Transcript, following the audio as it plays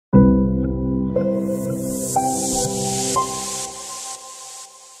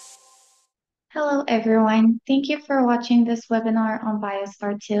everyone. Thank you for watching this webinar on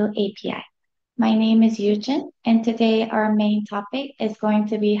BioStar 2 API. My name is Eugen, and today our main topic is going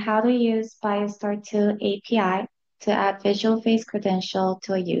to be how to use BioStar 2 API to add visual face credential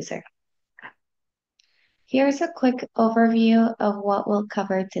to a user. Here's a quick overview of what we'll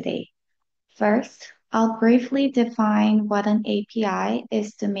cover today. First, I'll briefly define what an API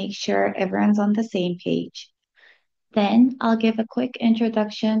is to make sure everyone's on the same page. Then I'll give a quick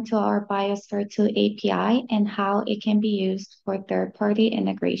introduction to our BioStar 2 API and how it can be used for third-party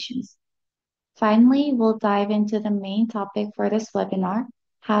integrations. Finally, we'll dive into the main topic for this webinar,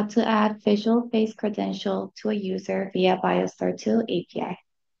 how to add visual face credential to a user via BioStar 2 API.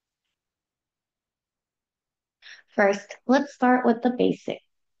 First, let's start with the basic.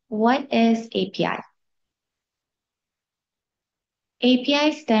 What is API?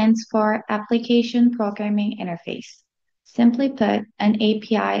 API stands for Application Programming Interface. Simply put, an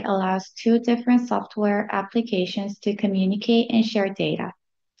API allows two different software applications to communicate and share data.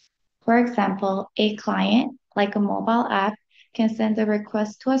 For example, a client, like a mobile app, can send a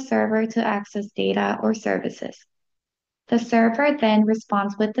request to a server to access data or services. The server then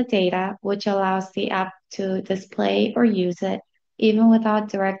responds with the data, which allows the app to display or use it, even without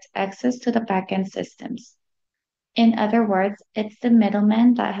direct access to the backend systems. In other words, it's the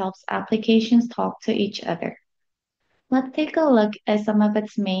middleman that helps applications talk to each other. Let's take a look at some of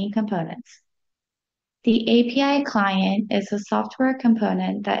its main components. The API client is a software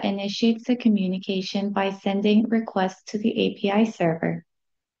component that initiates the communication by sending requests to the API server.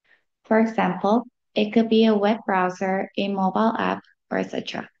 For example, it could be a web browser, a mobile app, or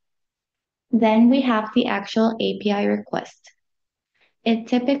etc. Then we have the actual API request. It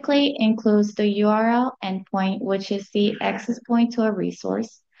typically includes the URL endpoint, which is the access point to a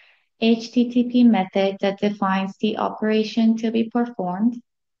resource, HTTP method that defines the operation to be performed,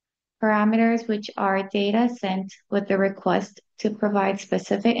 parameters which are data sent with the request to provide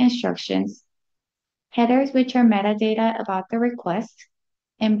specific instructions, headers which are metadata about the request,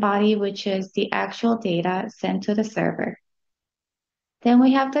 and body which is the actual data sent to the server. Then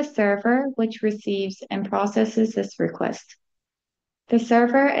we have the server which receives and processes this request. The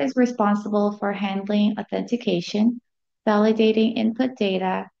server is responsible for handling authentication, validating input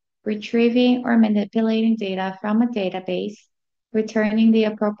data, retrieving or manipulating data from a database, returning the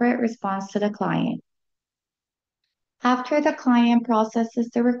appropriate response to the client. After the client processes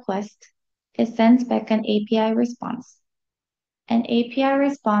the request, it sends back an API response. An API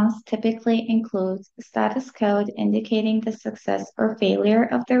response typically includes status code indicating the success or failure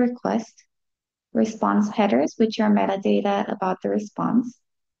of the request, response headers, which are metadata about the response,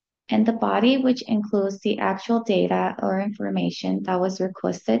 and the body, which includes the actual data or information that was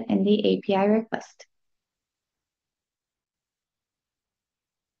requested in the API request.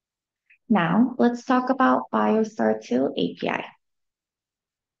 Now, let's talk about BioStar 2 API.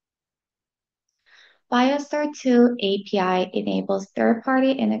 BioStar 2 API enables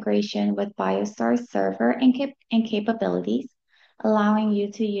third-party integration with BioStar's server and capabilities, allowing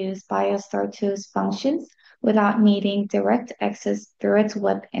you to use BioStar 2's functions without needing direct access through its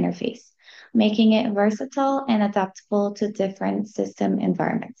web interface, making it versatile and adaptable to different system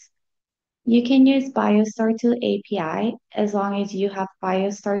environments. You can use BioStar 2 API as long as you have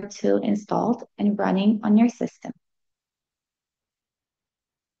BioStar 2 installed and running on your system.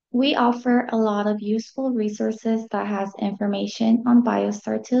 We offer a lot of useful resources that has information on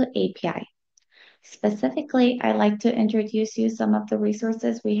BioStar 2 API. Specifically, I'd like to introduce you some of the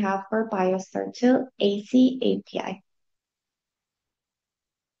resources we have for BioStar 2 AC API.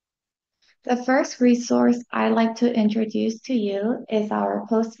 The first resource I'd like to introduce to you is our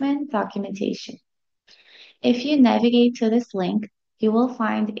Postman documentation. If you navigate to this link, you will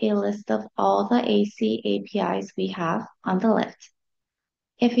find a list of all the AC APIs we have on the left.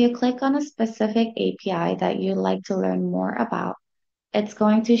 If you click on a specific API that you'd like to learn more about, it's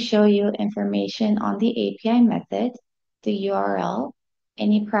going to show you information on the API method, the URL,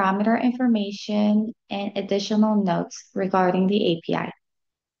 any parameter information, and additional notes regarding the API.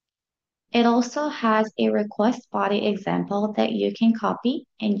 It also has a request body example that you can copy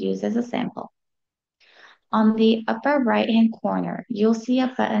and use as a sample. On the upper right-hand corner, you'll see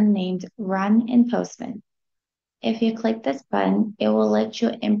a button named Run in Postman. If you click this button, it will let you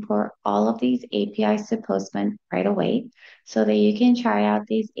import all of these APIs to Postman right away so that you can try out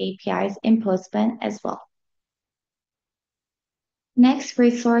these APIs in Postman as well. Next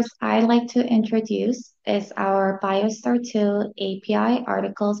resource I'd like to introduce is our BioStar 2 API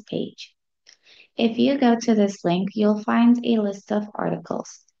articles page. If you go to this link, you'll find a list of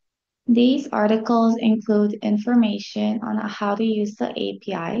articles. These articles include information on how to use the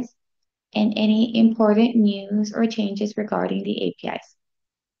APIs, and any important news or changes regarding the APIs.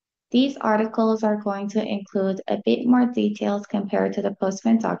 These articles are going to include a bit more details compared to the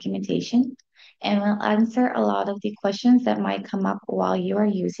Postman documentation and will answer a lot of the questions that might come up while you are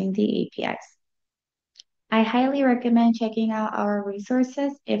using the APIs. I highly recommend checking out our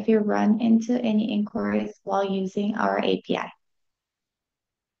resources if you run into any inquiries while using our API.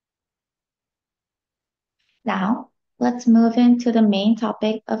 Now, let's move into the main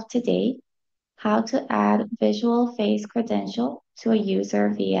topic of today, how to add visual face credential to a user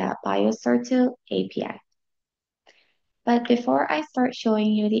via BioStar 2 API. But before I start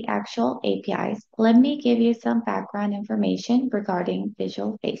showing you the actual APIs, let me give you some background information regarding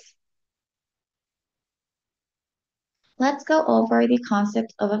visual face. Let's go over the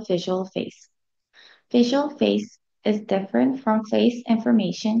concept of a visual face. Visual face is different from face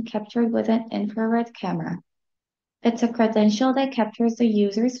information captured with an infrared camera. It's a credential that captures the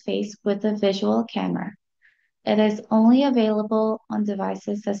user's face with a visual camera. It is only available on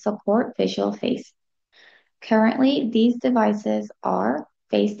devices that support visual face. Currently, these devices are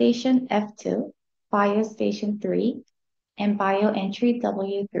FaceStation F2, BioStation 3, and BioEntry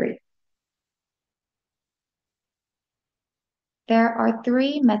W3. There are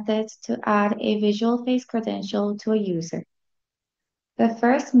three methods to add a visual face credential to a user. The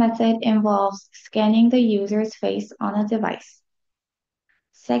first method involves scanning the user's face on a device.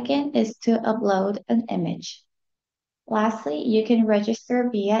 Second is to upload an image. Lastly, you can register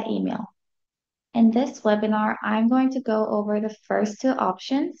via email. In this webinar, I'm going to go over the first two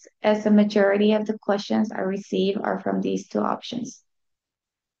options as the majority of the questions I receive are from these two options.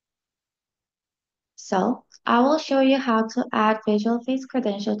 So, I will show you how to add visual face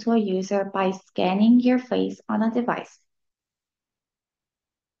credential to a user by scanning your face on a device.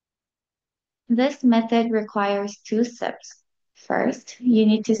 This method requires two steps. First, you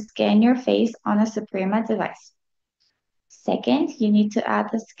need to scan your face on a Suprema device. Second, you need to add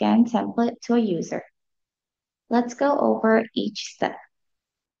the scan template to a user. Let's go over each step.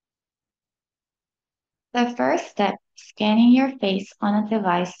 The first step, scanning your face on a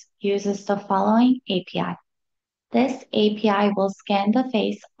device, uses the following API. This API will scan the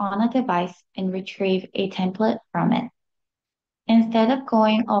face on a device and retrieve a template from it. Instead of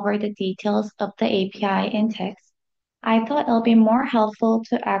going over the details of the API in text, I thought it'll be more helpful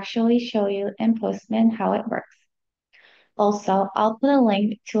to actually show you in Postman how it works. Also, I'll put a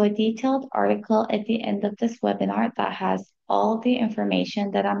link to a detailed article at the end of this webinar that has all the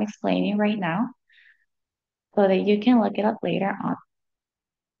information that I'm explaining right now so that you can look it up later on.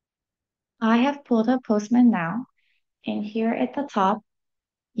 I have pulled up Postman now, and here at the top,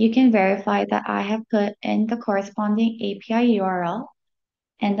 you can verify that I have put in the corresponding API URL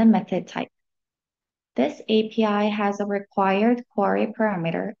and the method type. This API has a required query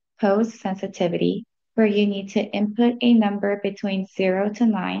parameter, pose sensitivity, where you need to input a number between 0 to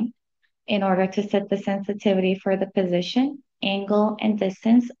 9 in order to set the sensitivity for the position, angle, and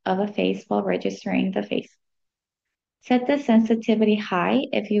distance of a face while registering the face. Set the sensitivity high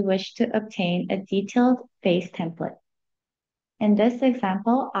if you wish to obtain a detailed face template. In this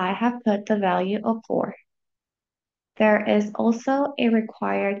example, I have put the value of 4. There is also a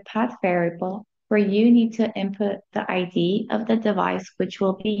required path variable where you need to input the ID of the device which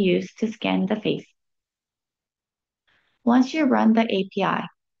will be used to scan the face. Once you run the API,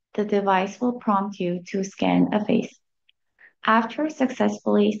 the device will prompt you to scan a face. After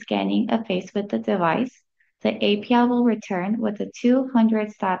successfully scanning a face with the device, the API will return with a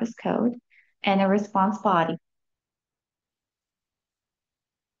 200 status code and a response body.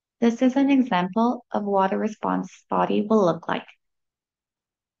 This is an example of what a response body will look like.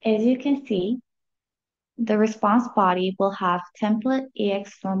 As you can see, the response body will have template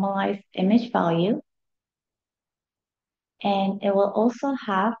EX normalized image value, and it will also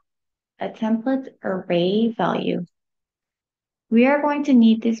have a template array value. We are going to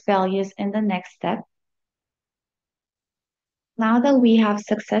need these values in the next step. Now that we have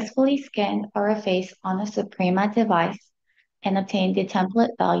successfully scanned our face on a Suprema device and obtained the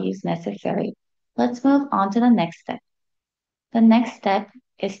template values necessary, let's move on to the next step. The next step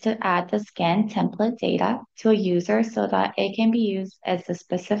is to add the scan template data to a user so that it can be used as the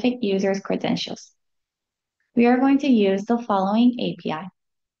specific user's credentials. We are going to use the following API.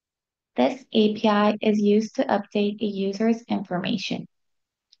 This API is used to update a user's information.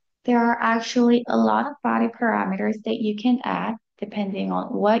 There are actually a lot of body parameters that you can add depending on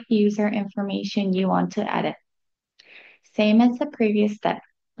what user information you want to edit. Same as the previous step.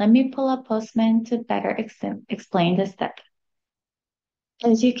 Let me pull up Postman to better explain this step.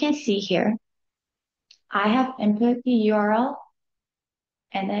 As you can see here, I have input the URL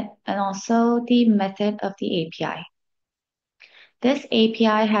and also the method of the API. This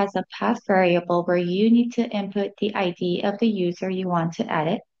API has a path variable where you need to input the ID of the user you want to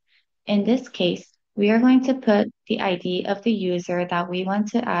edit. In this case, we are going to put the ID of the user that we want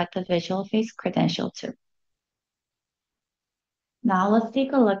to add the visual face credential to. Now let's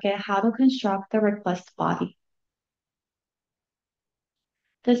take a look at how to construct the request body.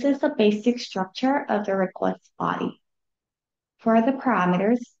 This is the basic structure of the request body. For the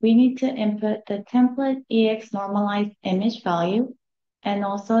parameters, we need to input the template EX normalized image value and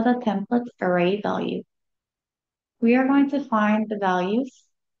also the template array value. We are going to find the values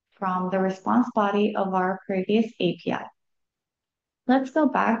from the response body of our previous API. Let's go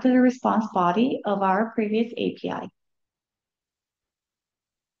back to the response body of our previous API.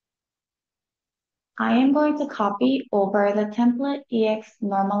 I am going to copy over the template EX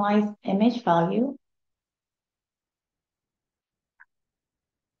normalized image value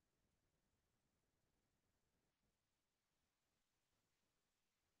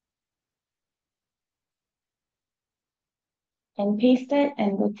and paste it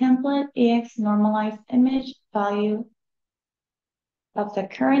in the template EX normalized image value of the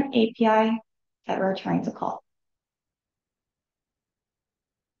current API that we're trying to call.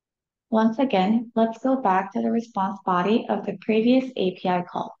 Once again, let's go back to the response body of the previous API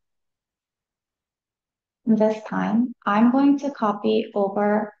call. This time, I'm going to copy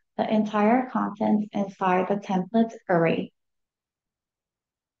over the entire content inside the template array.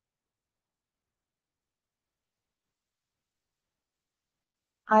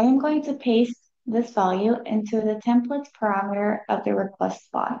 I am going to paste this value into the template parameter of the request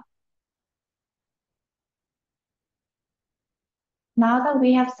body. Now that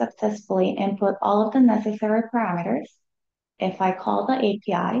we have successfully input all of the necessary parameters, if I call the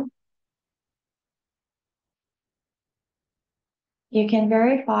API, you can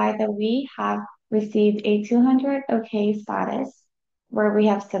verify that we have received a 200 OK status where we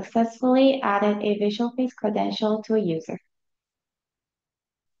have successfully added a visual face credential to a user.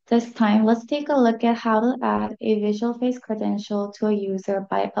 This time, let's take a look at how to add a visual face credential to a user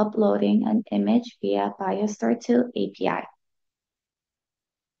by uploading an image via BioStar 2 API.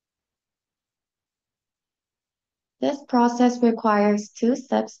 This process requires two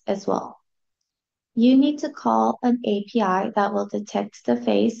steps as well. You need to call an API that will detect the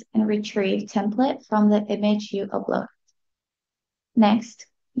face and retrieve template from the image you upload. Next,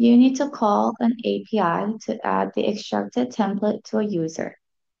 you need to call an API to add the extracted template to a user.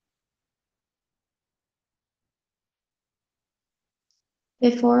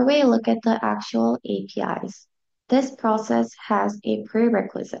 Before we look at the actual APIs, this process has a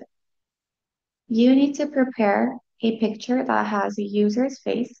prerequisite. You need to prepare a picture that has a user's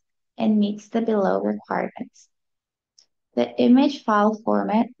face and meets the below requirements. The image file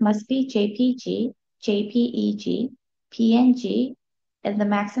format must be JPG, JPEG, PNG, and the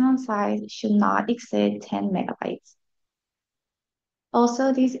maximum size should not exceed 10 megabytes.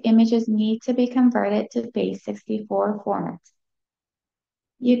 Also, these images need to be converted to base64 format.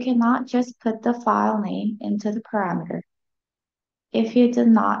 You cannot just put the file name into the parameter. If you do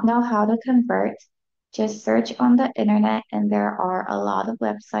not know how to convert, just search on the internet and there are a lot of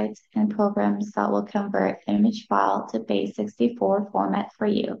websites and programs that will convert image file to base64 format for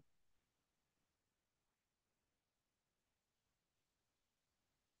you.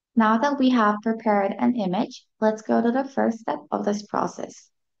 Now that we have prepared an image, let's go to the first step of this process.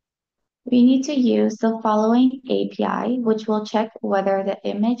 We need to use the following API, which will check whether the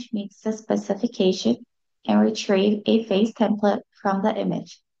image meets the specification and retrieve a face template from the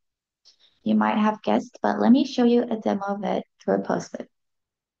image. You might have guessed, but let me show you a demo of it through Post-it.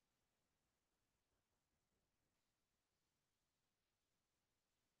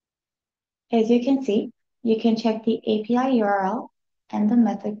 As you can see, you can check the API URL and the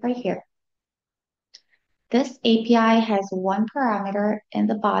method right here. This API has one parameter in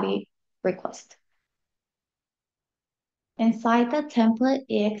the body request. Inside the template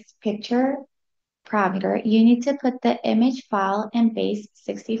EX picture parameter, you need to put the image file in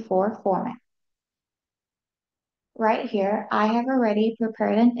base64 format. Right here, I have already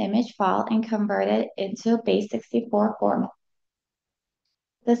prepared an image file and converted it into base64 format.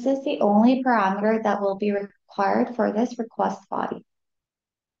 This is the only parameter that will be required for this request body.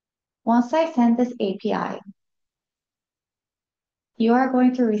 Once I send this API, you are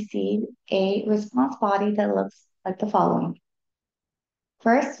going to receive a response body that looks like the following.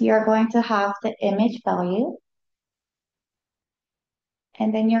 First, you're going to have the image value,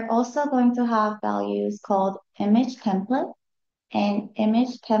 and then you're also going to have values called image template and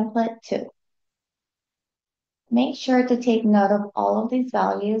image template 2. Make sure to take note of all of these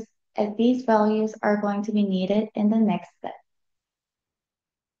values as these values are going to be needed in the next step.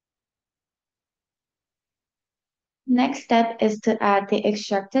 Next step is to add the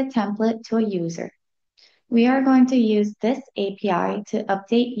extracted template to a user. We are going to use this API to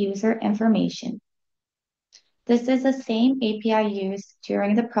update user information. This is the same API used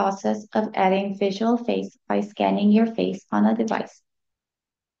during the process of adding visual face by scanning your face on a device.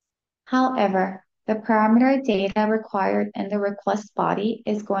 However, the parameter data required in the request body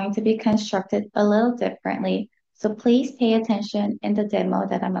is going to be constructed a little differently, so please pay attention in the demo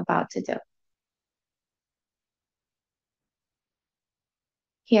that I'm about to do.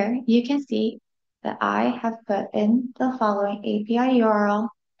 Here you can see that I have put in the following API URL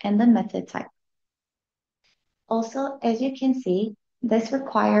and the method type. Also, as you can see, this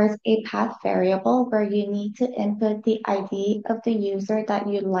requires a path variable where you need to input the ID of the user that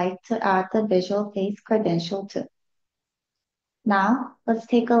you'd like to add the visual face credential to. Now, let's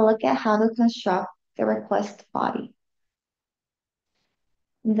take a look at how to construct the request body.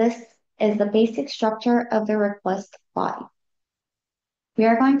 This is the basic structure of the request body. We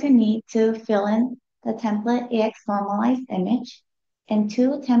are going to need to fill in the template EX normalized image and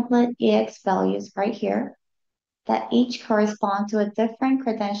two template EX values right here that each correspond to a different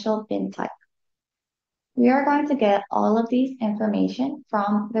credential bin type. We are going to get all of these information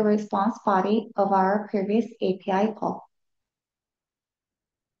from the response body of our previous API call.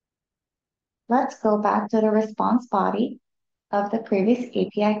 Let's go back to the response body of the previous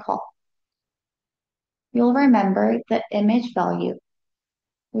API call. You'll remember the image value.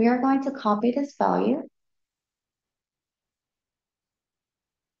 We are going to copy this value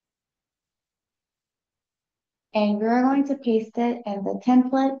and we're going to paste it in the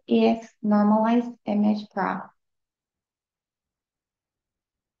template EX normalized image path.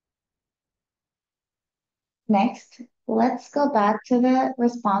 Next, let's go back to the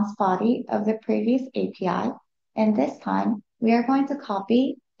response body of the previous API, and this time we are going to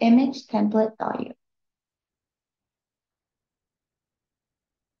copy image template value.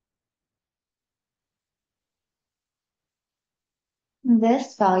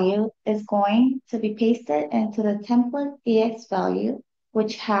 This value is going to be pasted into the template EX value,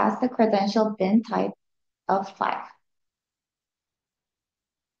 which has the credential bin type of 5.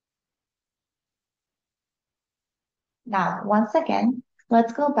 Now, once again,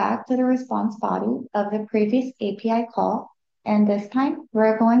 let's go back to the response body of the previous API call, and this time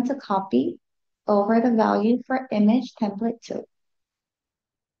we're going to copy over the value for image template 2.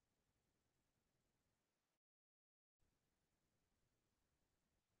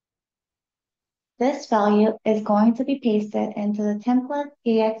 This value is going to be pasted into the template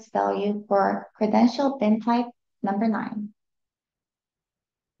EX value for credential bin type number 9.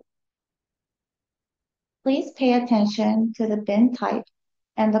 Please pay attention to the bin type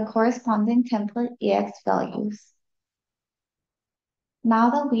and the corresponding template EX values.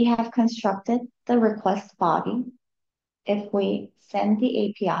 Now that we have constructed the request body, if we send the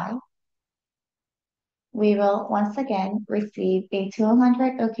API, we will once again receive a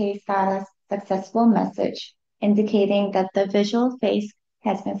 200 OK status successful message indicating that the visual face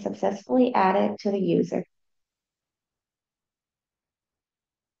has been successfully added to the user.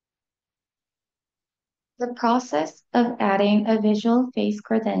 The process of adding a visual face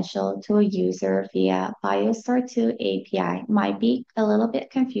credential to a user via BioStar 2 API might be a little bit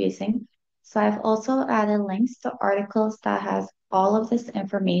confusing, so I've also added links to articles that has all of this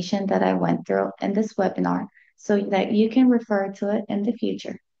information that I went through in this webinar so that you can refer to it in the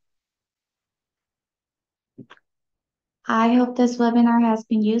future. I hope this webinar has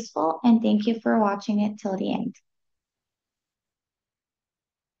been useful and thank you for watching it till the end.